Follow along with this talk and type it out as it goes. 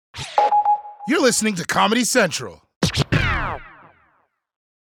You're listening to Comedy Central.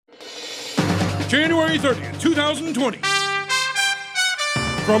 January 30th, 2020.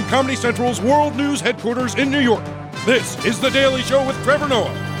 From Comedy Central's World News headquarters in New York, this is The Daily Show with Trevor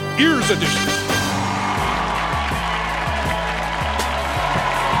Noah, Ears Edition.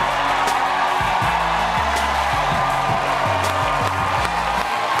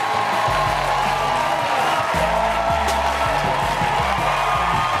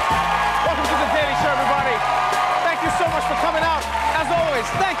 Welcome to The Daily Show, everybody. Thank you so much for coming out. As always,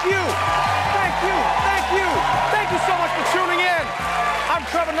 thank you. Thank you. Thank you. Thank you so much for tuning in. I'm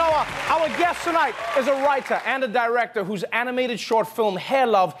Trevor Noah. Our guest tonight is a writer and a director whose animated short film, Hair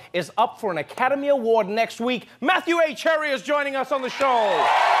Love, is up for an Academy Award next wech. Matthew H. Harry is joining us on the show.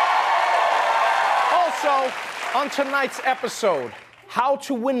 Also, on tonight's episode, how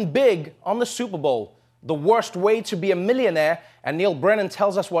to win big on the Super Bowl, the worst way to be a millionaire, and Neil Brennan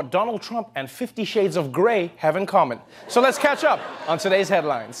tells us what Donald Trump and 50 Shades of Grey have in common. So let's catch up on today's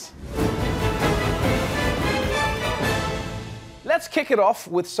headlines. Let's kick it off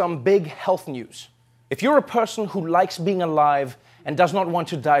with some big health news. If you're a person who likes being alive and does not want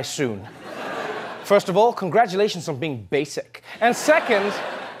to die soon, first of all, congratulations on being basic. And second,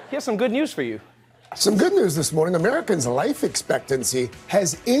 here's some good news for you. Some good news this morning. Americans' life expectancy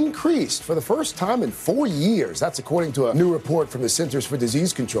has increased for the first time in 4 years. That's according to a new report from the Centers for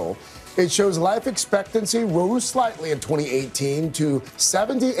Disease Control. It shows life expectancy rose slightly in 2018 to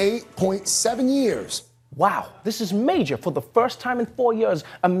 78.7 years. Wow, this is major. For the first time in 4 years,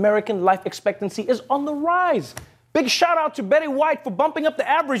 American life expectancy is on the rise. Big shout out to Betty White for bumping up the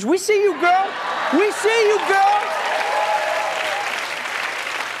average. We see you, girl. We see you, girl.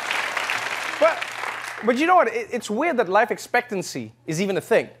 But you know what? It's weird that life expectancy is even a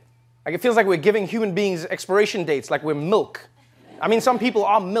thing. Like, it feels like we're giving human beings expiration dates like we're milk. I mean, some people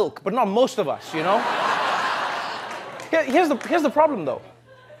are milk, but not most of us, you know? Here's the problem, though.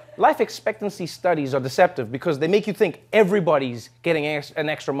 Life expectancy studies are deceptive because they make you think everybody's getting an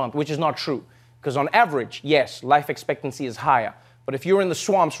extra month, which is not true. Because on average, yes, life expectancy is higher. But if you're in the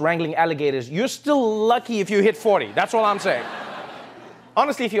swamps wrangling alligators, you're still lucky if you hit 40. That's all I'm saying.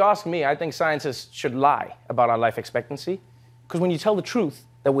 Honestly, if you ask me, I think scientists should lie about our life expectancy. Because when you tell the truth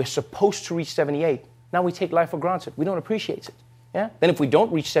that we're supposed to reach 78, now we take life for granted. We don't appreciate it. Yeah? Then if we don't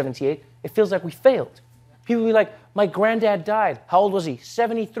reach 78, it feels like we failed. People will be like, my granddad died. How old was he?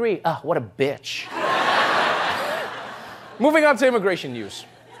 73. Ah, what a bitch. Moving on to immigration news.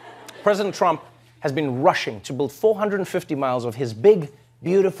 President Trump has been rushing to build 450 miles of his big,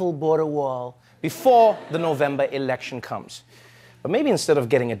 beautiful border wall before the November election comes. But maybe instead of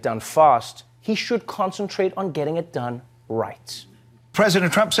getting it done fast, he should concentrate on getting it done right.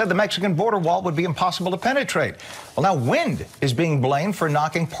 President Trump said the Mexican border wall would be impossible to penetrate. Well, now wind is being blamed for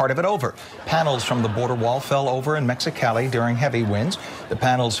knocking part of it over. Panels from the border wall fell over in Mexicali during heavy winds. The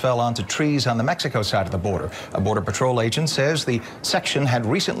panels fell onto trees on the Mexico side of the border. A Border Patrol agent says the section had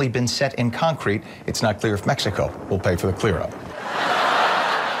recently been set in concrete. It's not clear if Mexico will pay for the clear-up.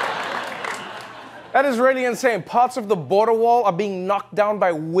 That is really insane. Parts of the border wall are being knocked down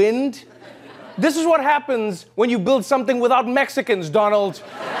by wind. This is what happens when you build something without Mexicans, Donald.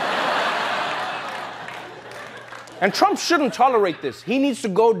 And Trump shouldn't tolerate this. He needs to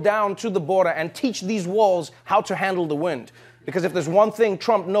go down to the border and teach these walls how to handle the wind. Because if there's one thing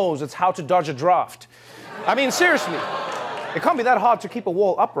Trump knows, it's how to dodge a draft. I mean, seriously. It can't be that hard to keep a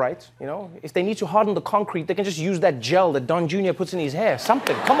wall upright, you know? If they need to harden the concrete, they can just use that gel that Don Jr. puts in his hair.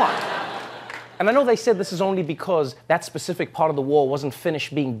 Something, come on. And I know they said this is only because that specific part of the wall wasn't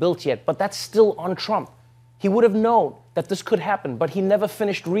finished being built yet, but that's still on Trump. He would have known that this could happen, but he never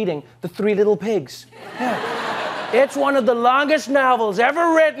finished reading The Three Little Pigs. Yeah. It's one of the longest novels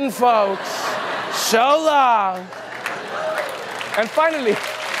ever written, folks. So long. And finally,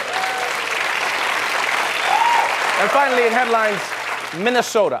 in headlines,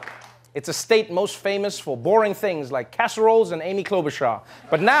 Minnesota. It's a state most famous for boring things like casseroles and Amy Klobuchar.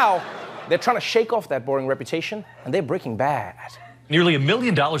 But now, they're trying to shake off that boring reputation, and they're Breaking Bad. Nearly $1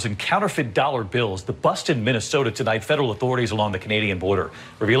 million in counterfeit dollar bills. The bust in Minnesota tonight. Federal authorities along the Canadian border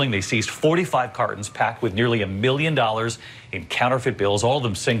revealing they seized 45 cartons packed with nearly $1 million in counterfeit bills, all of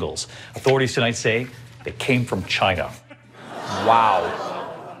them singles. Authorities tonight say they came from China.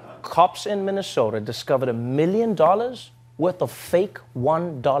 Wow. Cops in Minnesota discovered $1 million worth of fake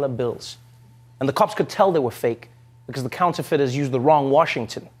 $1 bills. And the cops could tell they were fake because the counterfeiters used the wrong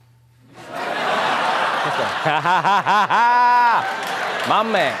Washington. My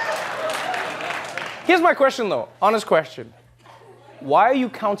man. Here's my question, though. Honest question. Why are you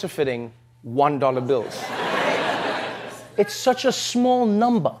counterfeiting $1 bills? It's such a small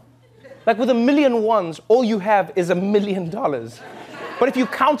number. Like with 1,000,000 ones, all you have is $1 million. But if you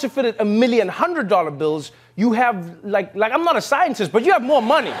counterfeited 1,000,000 $100 bills, you have, like I'm not a scientist, but you have more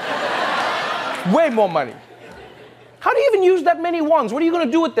money. Way more money. How do you even use that many ones? What are you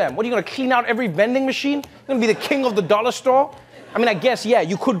gonna do with them? What, are you gonna clean out every vending machine? You're gonna be the king of the dollar store? I mean, I guess, yeah,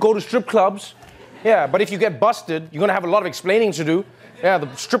 you could go to strip clubs. Yeah, but if you get busted, you're gonna have a lot of explaining to do. Yeah,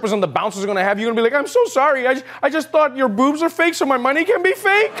 the strippers and the bouncers are gonna have you. You're gonna be like, I'm so sorry. I just thought your boobs are fake, so my money can be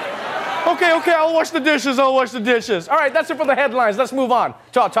fake. Okay, I'll wash the dishes. All right, that's it for the headlines. Let's move on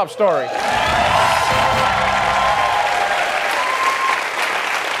to our top story.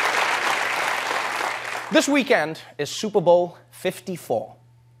 This weekend is Super Bowl 54.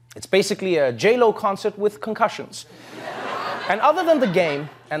 It's basically a J-Lo concert with concussions. And other than the game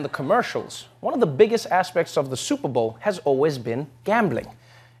and the commercials, one of the biggest aspects of the Super Bowl has always been gambling.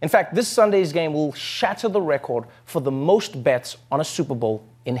 In fact, this Sunday's game will shatter the record for the most bets on a Super Bowl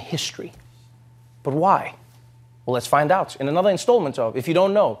in history. But why? Well, let's find out in another installment of If You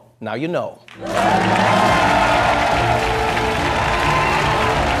Don't Know, Now You Know.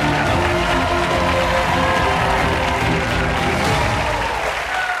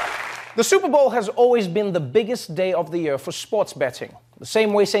 The Super Bowl has always been the biggest day of the year for sports betting. The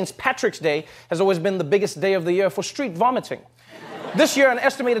same way St. Patrick's Day has always been the biggest day of the year for street vomiting. This year, an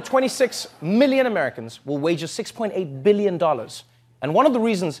estimated 26 million Americans will wager $6.8 billion. And one of the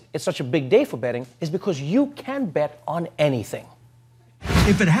reasons it's such a big day for betting is because you can bet on anything.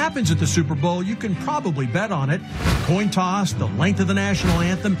 If it happens at the Super Bowl, you can probably bet on it. Coin toss, the length of the national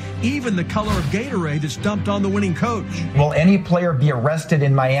anthem, even the color of Gatorade that's dumped on the winning coach. Will any player be arrested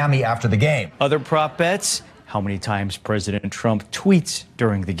in Miami after the game? Other prop bets, how many times President Trump tweets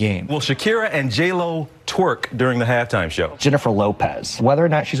during the game. Will Shakira and J-Lo twerk during the halftime show? Jennifer Lopez, whether or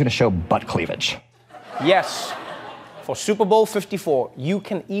not she's going to show butt cleavage. Yes, for Super Bowl 54, you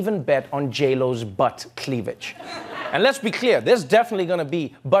can even bet on J-Lo's butt cleavage. And let's be clear, there's definitely going to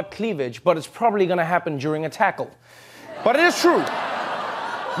be butt cleavage, but it's probably going to happen during a tackle. But it is true.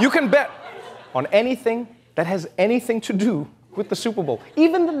 You can bet on anything that has anything to do with the Super Bowl.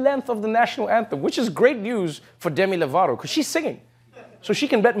 Even the length of the national anthem, which is great news for Demi Lovato, because she's singing. So she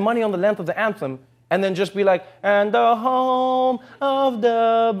can bet money on the length of the anthem and then just be like, and the home of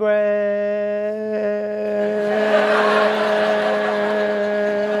the brave.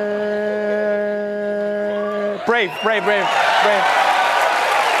 Brave.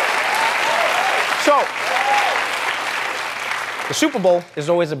 So, the Super Bowl is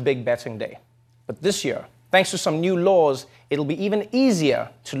always a big betting day. But this year, thanks to some new laws, it'll be even easier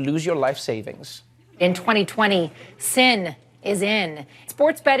to lose your life savings. In 2020, sin is in.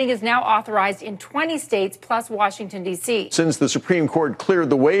 Sports betting is now authorized in 20 states plus Washington, D.C. Since the Supreme Court cleared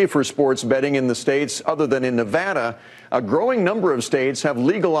the way for sports betting in the states other than in Nevada, a growing number of states have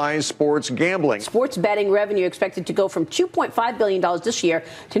legalized sports gambling. Sports betting revenue expected to go from $2.5 billion this year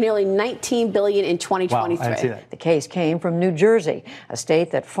to nearly $19 billion in 2023. Wow, I see that. The case came from New Jersey, a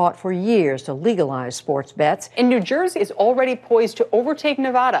state that fought for years to legalize sports bets. And New Jersey is already poised to overtake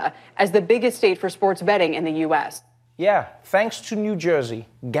Nevada as the biggest state for sports betting in the U.S. Yeah, thanks to New Jersey,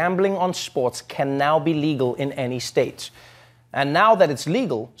 gambling on sports can now be legal in any state. And now that it's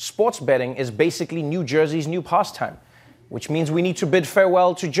legal, sports betting is basically New Jersey's new pastime, which means we need to bid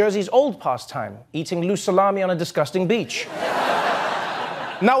farewell to Jersey's old pastime, eating loose salami on a disgusting beach.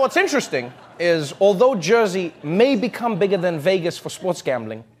 Now, what's interesting is, although Jersey may become bigger than Vegas for sports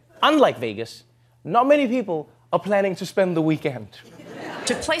gambling, unlike Vegas, not many people are planning to spend the weekend.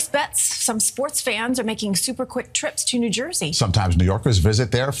 To place bets, some sports fans are making super quick trips to New Jersey. Sometimes New Yorkers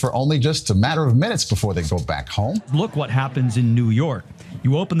visit there for only just a matter of minutes before they go back home. Look what happens in New York.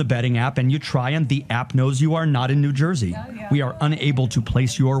 You open the betting app and you try, and the app knows you are not in New Jersey. We are unable to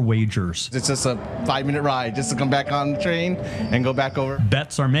place your wagers. It's just a 5-minute ride just to come back on the train and go back over.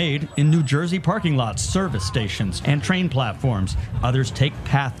 Bets are made in New Jersey parking lots, service stations, and train platforms. Others take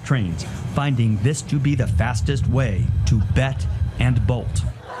PATH trains, finding this to be the fastest way to bet and bolt.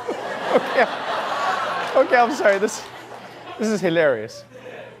 Okay, I'm sorry. This is hilarious.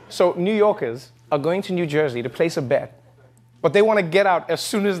 So New Yorkers are going to New Jersey to place a bet, but they want to get out as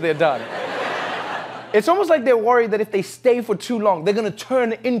soon as they're done. It's almost like they're worried that if they stay for too long, they're going to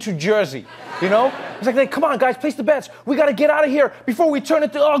turn into Jersey, you know? It's like, come on, guys, place the bets. We got to get out of here before we turn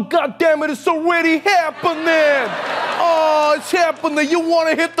into, oh, God damn it, it's already happening. Oh, it's happening. You want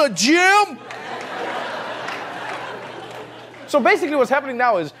to hit the gym? So basically what's happening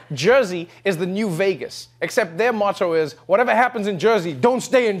now is Jersey is the new Vegas, except their motto is, whatever happens in Jersey, don't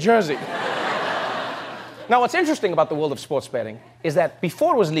stay in Jersey. Now, what's interesting about the world of sports betting is that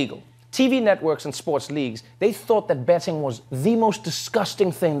before it was legal, TV networks and sports leagues, they thought that betting was the most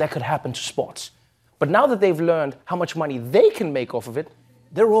disgusting thing that could happen to sports. But now that they've learned how much money they can make off of it,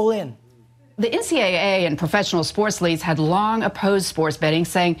 they're all in. The NCAA and professional sports leagues had long opposed sports betting,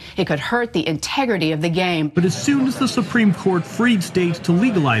 saying it could hurt the integrity of the game. But as soon as the Supreme Court freed states to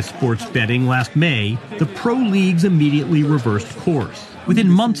legalize sports betting last May, the pro leagues immediately reversed course. Within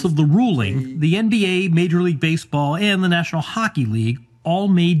months of the ruling, the NBA, Major League Baseball, and the National Hockey League all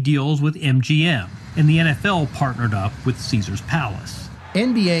made deals with MGM, and the NFL partnered up with Caesars Palace.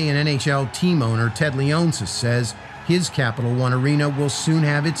 NBA and NHL team owner Ted Leonsis says his Capital One Arena will soon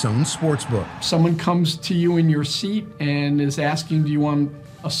have its own sportsbook. Someone comes to you in your seat and is asking, do you want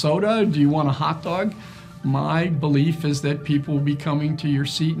a soda? Do you want a hot dog? My belief is that people will be coming to your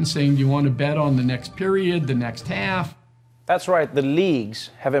seat and saying, do you want to bet on the next period, the next half? That's right, the leagues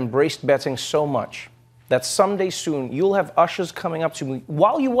have embraced betting so much that someday soon you'll have ushers coming up to you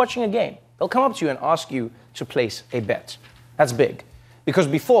while you're watching a game. They'll come up to you and ask you to place a bet. That's big. Because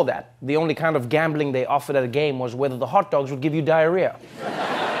before that, the only kind of gambling they offered at a game was whether the hot dogs would give you diarrhea.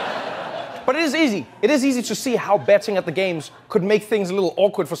 But it is easy. It is easy to see how betting at the games could make things a little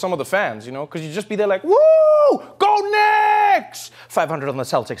awkward for some of the fans, you know? Because you'd just be there like, woo! Go Knicks! 500 on the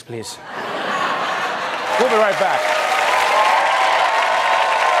Celtics, please. We'll be right back.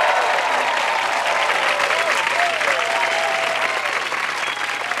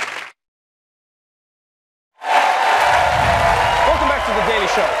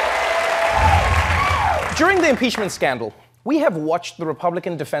 During the impeachment scandal, we have watched the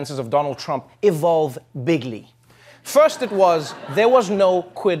Republican defenses of Donald Trump evolve bigly. First it was, there was no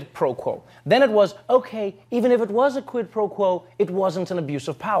quid pro quo. Then it was, okay, even if it was a quid pro quo, it wasn't an abuse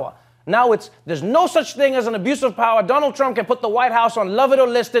of power. Now it's, there's no such thing as an abuse of power. Donald Trump can put the White House on love it or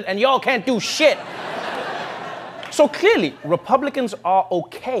list it, and y'all can't do shit. So clearly, Republicans are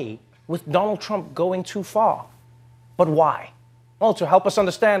okay with Donald Trump going too far. But why? Well, to help us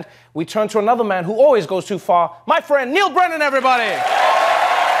understand, we turn to another man who always goes too far. My friend, Neil Brennan, everybody!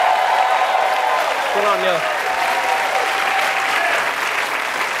 What's going on, Neil?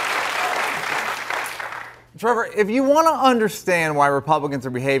 Trevor, if you want to understand why Republicans are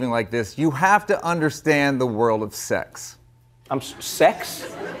behaving like this, you have to understand the world of sex. Sex?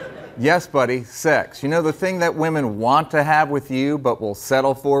 Yes, buddy, sex. You know, the thing that women want to have with you but will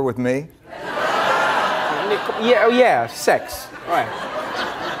settle for with me? Yeah, sex. All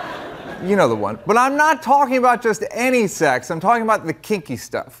right. You know the one. But I'm not talking about just any sex. I'm talking about the kinky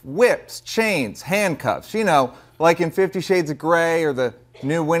stuff. Whips, chains, handcuffs. You know, like in 50 Shades of Grey or the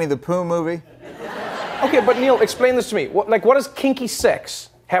new Winnie the Pooh movie. Okay, but Neil, explain this to me. What does kinky sex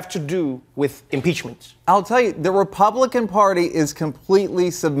have to do with impeachment? I'll tell you, the Republican Party is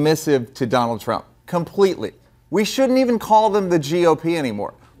completely submissive to Donald Trump. Completely. We shouldn't even call them the GOP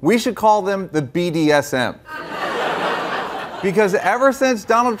anymore. We should call them the BDSM. Because ever since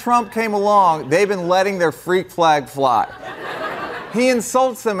Donald Trump came along, they've been letting their freak flag fly. He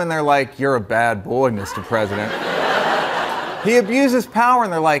insults them and they're like, you're a bad boy, Mr. President. He abuses power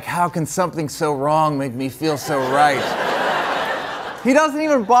and they're like, how can something so wrong make me feel so right? He doesn't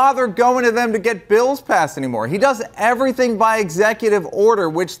even bother going to them to get bills passed anymore. He does everything by executive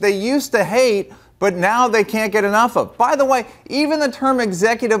order, which they used to hate, but now they can't get enough of. By the way, even the term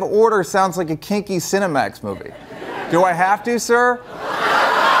executive order sounds like a kinky Cinemax movie. Do I have to, sir?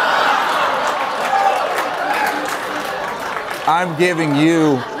 I'm giving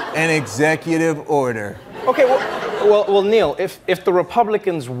you an executive order. Okay, well, Neil, if the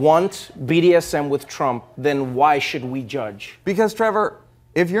Republicans want BDSM with Trump, then why should we judge? Because, Trevor,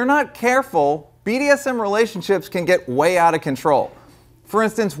 if you're not careful, BDSM relationships can get way out of control. For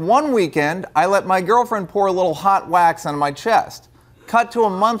instance, one weekend, I let my girlfriend pour a little hot wax on my chest. Cut to a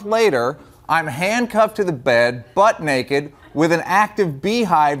month later, I'm handcuffed to the bed, butt naked, with an active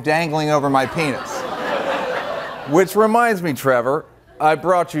beehive dangling over my penis. Which reminds me, Trevor, I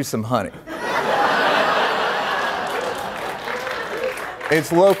brought you some honey.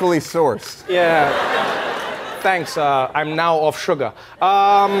 It's locally sourced. Yeah. Thanks. I'm now off sugar.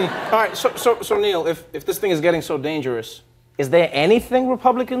 All right. So Neil, if this thing is getting so dangerous, is there anything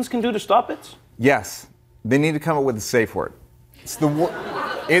Republicans can do to stop it? Yes. They need to come up with a safe word. It's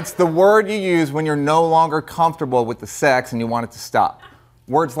the word you use when you're no longer comfortable with the sex and you want it to stop.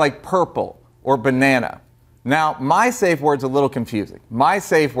 Words like purple or banana. Now, my safe word's a little confusing. My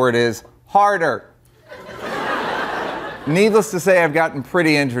safe word is harder. Needless to say, I've gotten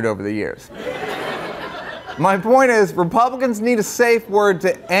pretty injured over the years. My point is, Republicans need a safe word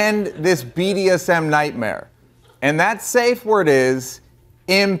to end this BDSM nightmare. And that safe word is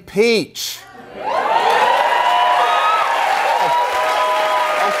impeach.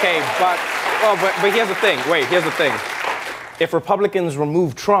 Okay, but here's the thing. Wait, here's the thing. If Republicans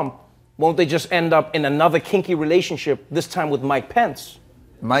remove Trump, won't they just end up in another kinky relationship, this time with Mike Pence?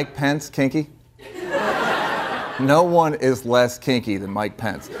 Mike Pence, kinky? No one is less kinky than Mike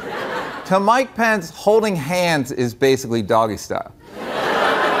Pence. To Mike Pence, holding hands is basically doggy style.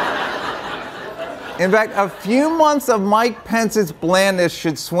 In fact, a few months of Mike Pence's blandness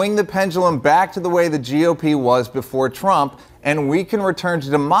should swing the pendulum back to the way the GOP was before Trump, and we can return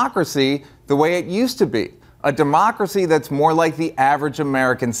to democracy the way it used to be. A democracy that's more like the average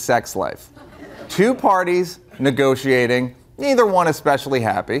American sex life. Two parties negotiating, neither one especially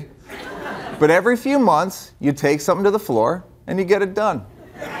happy. But every few months, you take something to the floor and you get it done.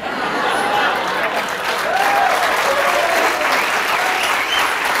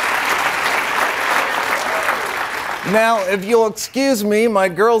 Now, if you'll excuse me, my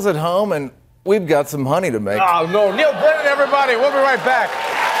girl's at home and we've got some honey to make. Oh, no. Neil Brennan, everybody. We'll be right back.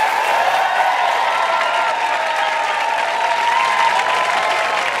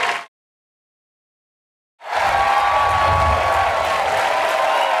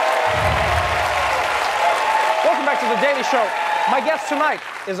 Welcome back to The Daily Show. My guest tonight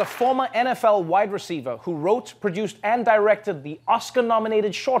is a former NFL wide receiver who wrote, produced, and directed the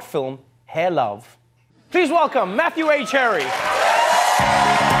Oscar-nominated short film, Hair Love. Please welcome Matthew H. Harry.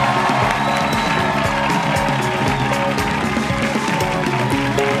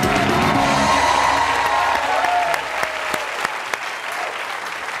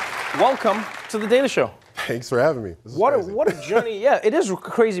 Welcome to The Daily Show. Thanks for having me. What a journey. Yeah, it is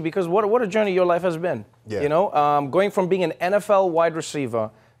crazy because what a journey your life has been. Yeah. You know, going from being an NFL wide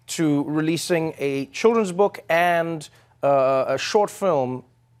receiver to releasing a children's book and a short film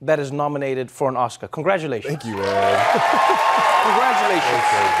that is nominated for an Oscar. Congratulations. Thank you, man.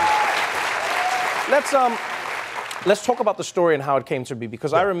 Congratulations. Let's talk about the story and how it came to be,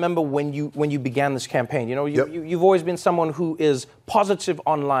 because I remember when you began this campaign. You know, you've always been someone who is positive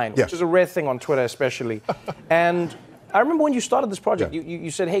online, which is a rare thing on Twitter especially. And I remember when you started this project, you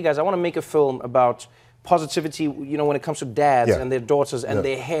said, hey guys, I want to make a film about positivity, you know, when it comes to dads and their daughters and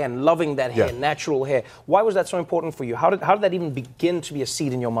their hair and loving that hair, natural hair. Why was that so important for you? How did that even begin to be a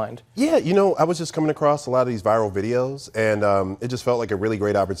seed in your mind? Yeah, you know, I was just coming across a lot of these viral videos, and it just felt like a really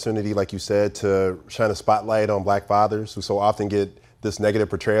great opportunity, like you said, to shine a spotlight on black fathers who so often get this negative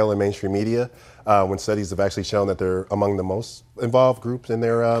portrayal in mainstream media, when studies have actually shown that they're among the most involved groups in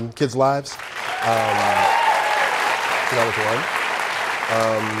their kids' lives. So that was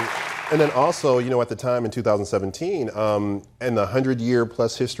one. And then also, you know, at the time in 2017, in the 100-year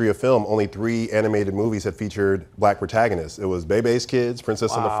plus history of film, only 3 animated movies had featured black protagonists. It was Bebe's Kids,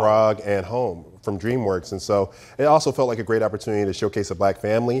 Princess and the Frog, and Home from DreamWorks. And so it also felt like a great opportunity to showcase a black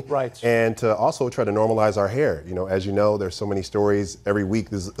family. Right. And to also try to normalize our hair. You know, as you know, there's so many stories. Every week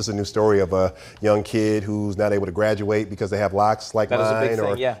there's a new story of a young kid who's not able to graduate because they have locks like mine. That is a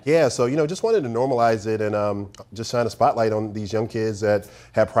big thing, yeah, so, you know, just wanted to normalize it and just shine a spotlight on these young kids that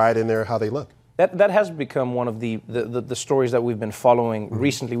have pride in how they look. That has become one of the stories that we've been following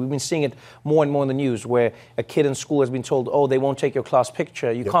recently. We've been seeing it more and more in the news, where a kid in school has been told, oh, they won't take your class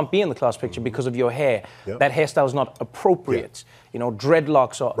picture. You can't be in the class picture because of your hair. That hairstyle is not appropriate. You know,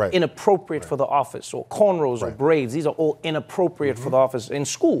 dreadlocks are inappropriate for the office, or cornrows or braids. These are all inappropriate for the office in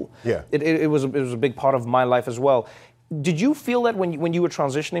school. Yeah. It was a big part of my life as well. Did you feel that when you were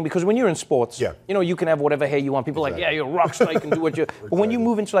transitioning? Because when you're in sports, you know, you can have whatever hair you want. People are like, yeah, you're a rock star, you can do what you... But when you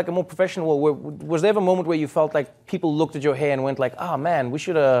move into like a more professional world, was there ever a moment where you felt like people looked at your hair and went like, oh man, we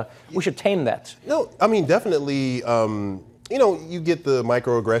should tame that? No, I mean, definitely, you know, you get the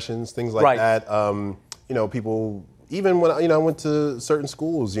microaggressions, things like that. You know, people, even when, you know, I went to certain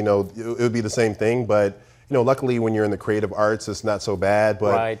schools, you know, it would be the same thing, but you know, luckily when you're in the creative arts, it's not so bad.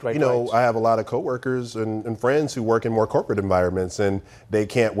 But, you know, I have a lot of coworkers and friends who work in more corporate environments, and they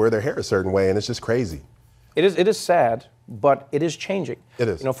can't wear their hair a certain way, and it's just crazy. It is sad, but it is changing. It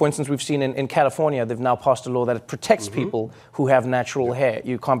is. You know, for instance, we've seen in California, they've now passed a law that it protects people who have natural hair.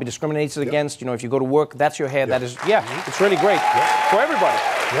 You can't be discriminated against. You know, if you go to work, that's your hair. That is, it's really great for everybody.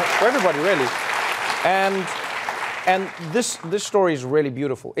 For everybody, really. And this story is really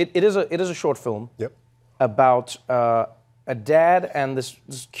beautiful. It is a short film. About a dad and this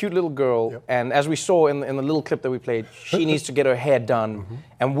cute little girl, and as we saw in the little clip that we played, she needs to get her hair done,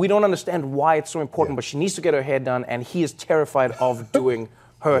 and we don't understand why it's so important, but she needs to get her hair done, and he is terrified of doing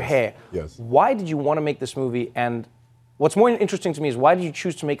her hair. Why did you want to make this movie? And what's more interesting to me is, why did you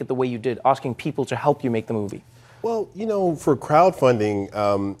choose to make it the way you did, asking people to help you make the movie? Well, you know, for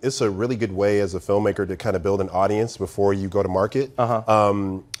crowdfunding, it's a really good way as a filmmaker to kind of build an audience before you go to market.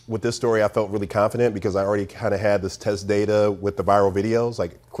 with this story, I felt really confident because I already kind of had this test data with the viral videos.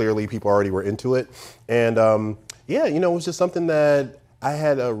 Like, clearly people already were into it. And yeah, you know, it was just something that I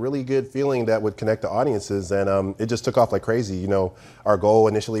had a really good feeling that would connect the audiences, and it just took off like crazy. You know, our goal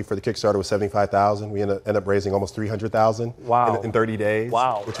initially for the Kickstarter was $75,000. We ended up raising almost $300,000 wow. in 30 days,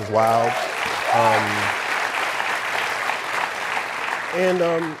 wow. which was wild.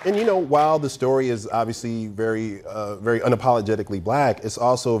 And you know, while the story is obviously very unapologetically black, it's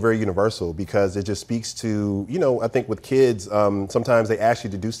also very universal because it just speaks to, you know, I think with kids, sometimes they ask you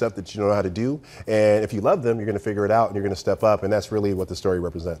to do stuff that you don't know how to do, and if you love them, you're going to figure it out and you're going to step up, and that's really what the story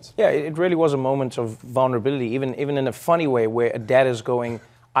represents. Yeah, it really was a moment of vulnerability, even in a funny way, where a dad is going,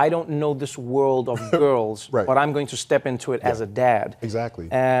 I don't know this world of girls, right. but I'm going to step into it as a dad. Exactly.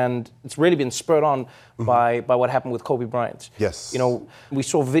 And it's really been spurred on by what happened with Kobe Bryant. Yes. You know, we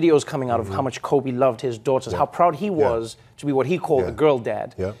saw videos coming out of how much Kobe loved his daughters, how proud he was to be what he called a girl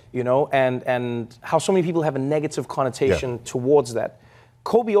dad. Yeah. You know, and how so many people have a negative connotation towards that.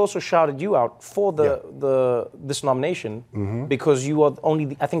 Kobe also shouted you out for this nomination because you are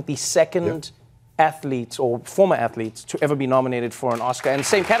only, I think, the second athletes or former athletes to ever be nominated for an Oscar in the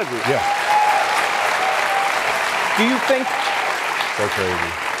same category. Yeah. Do you think? So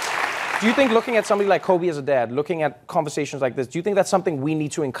crazy. Do you think looking at somebody like Kobe as a dad, looking at conversations like this, do you think that's something we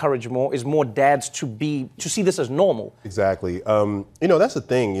need to encourage more? Is more dads to see this as normal? Exactly. You know, that's the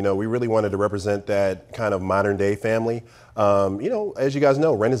thing. You know, we really wanted to represent that kind of modern day family. You know, as you guys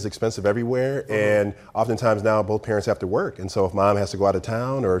know, rent is expensive everywhere, and oftentimes now both parents have to work. And so if mom has to go out of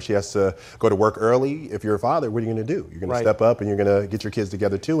town or she has to go to work early, if you're a father, what are you going to do? You're going to step up and you're going to get your kids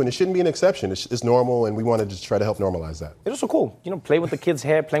together too. And it shouldn't be an exception. It's normal, and we want to just try to help normalize that. It's also cool, you know, play with the kids'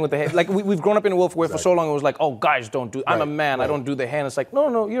 hair, playing with the hair. Like we've grown up in a world where for so long it was like, oh, guys don't do. I'm a man, I don't do the hair. And it's like,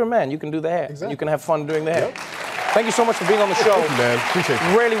 no, you're a man. You can do the hair. Exactly. You can have fun doing the hair. Thank you so much for being on the show. Thank you, man. Appreciate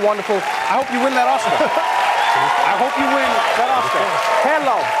it. Really wonderful. I hope you win that Oscar. I hope you win that Oscar. Hair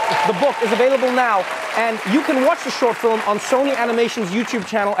Love, the book is available now, and you can watch the short film on Sony Animation's YouTube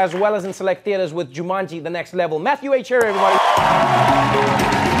channel as well as in select theaters with Jumanji: The Next Level. Matthew H. here, everybody.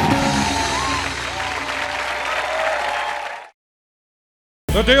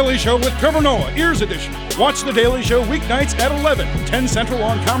 The Daily Show with Trevor Noah, Ears Edition. Watch The Daily Show weeknights at 11, 10 Central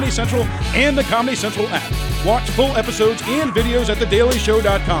on Comedy Central and the Comedy Central app. Watch full episodes and videos at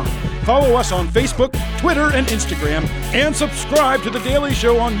thedailyshow.com. Follow us on Facebook, Twitter, and Instagram, and subscribe to The Daily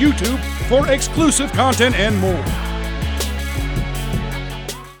Show on YouTube for exclusive content and more.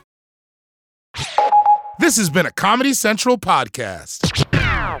 This has been a Comedy Central podcast.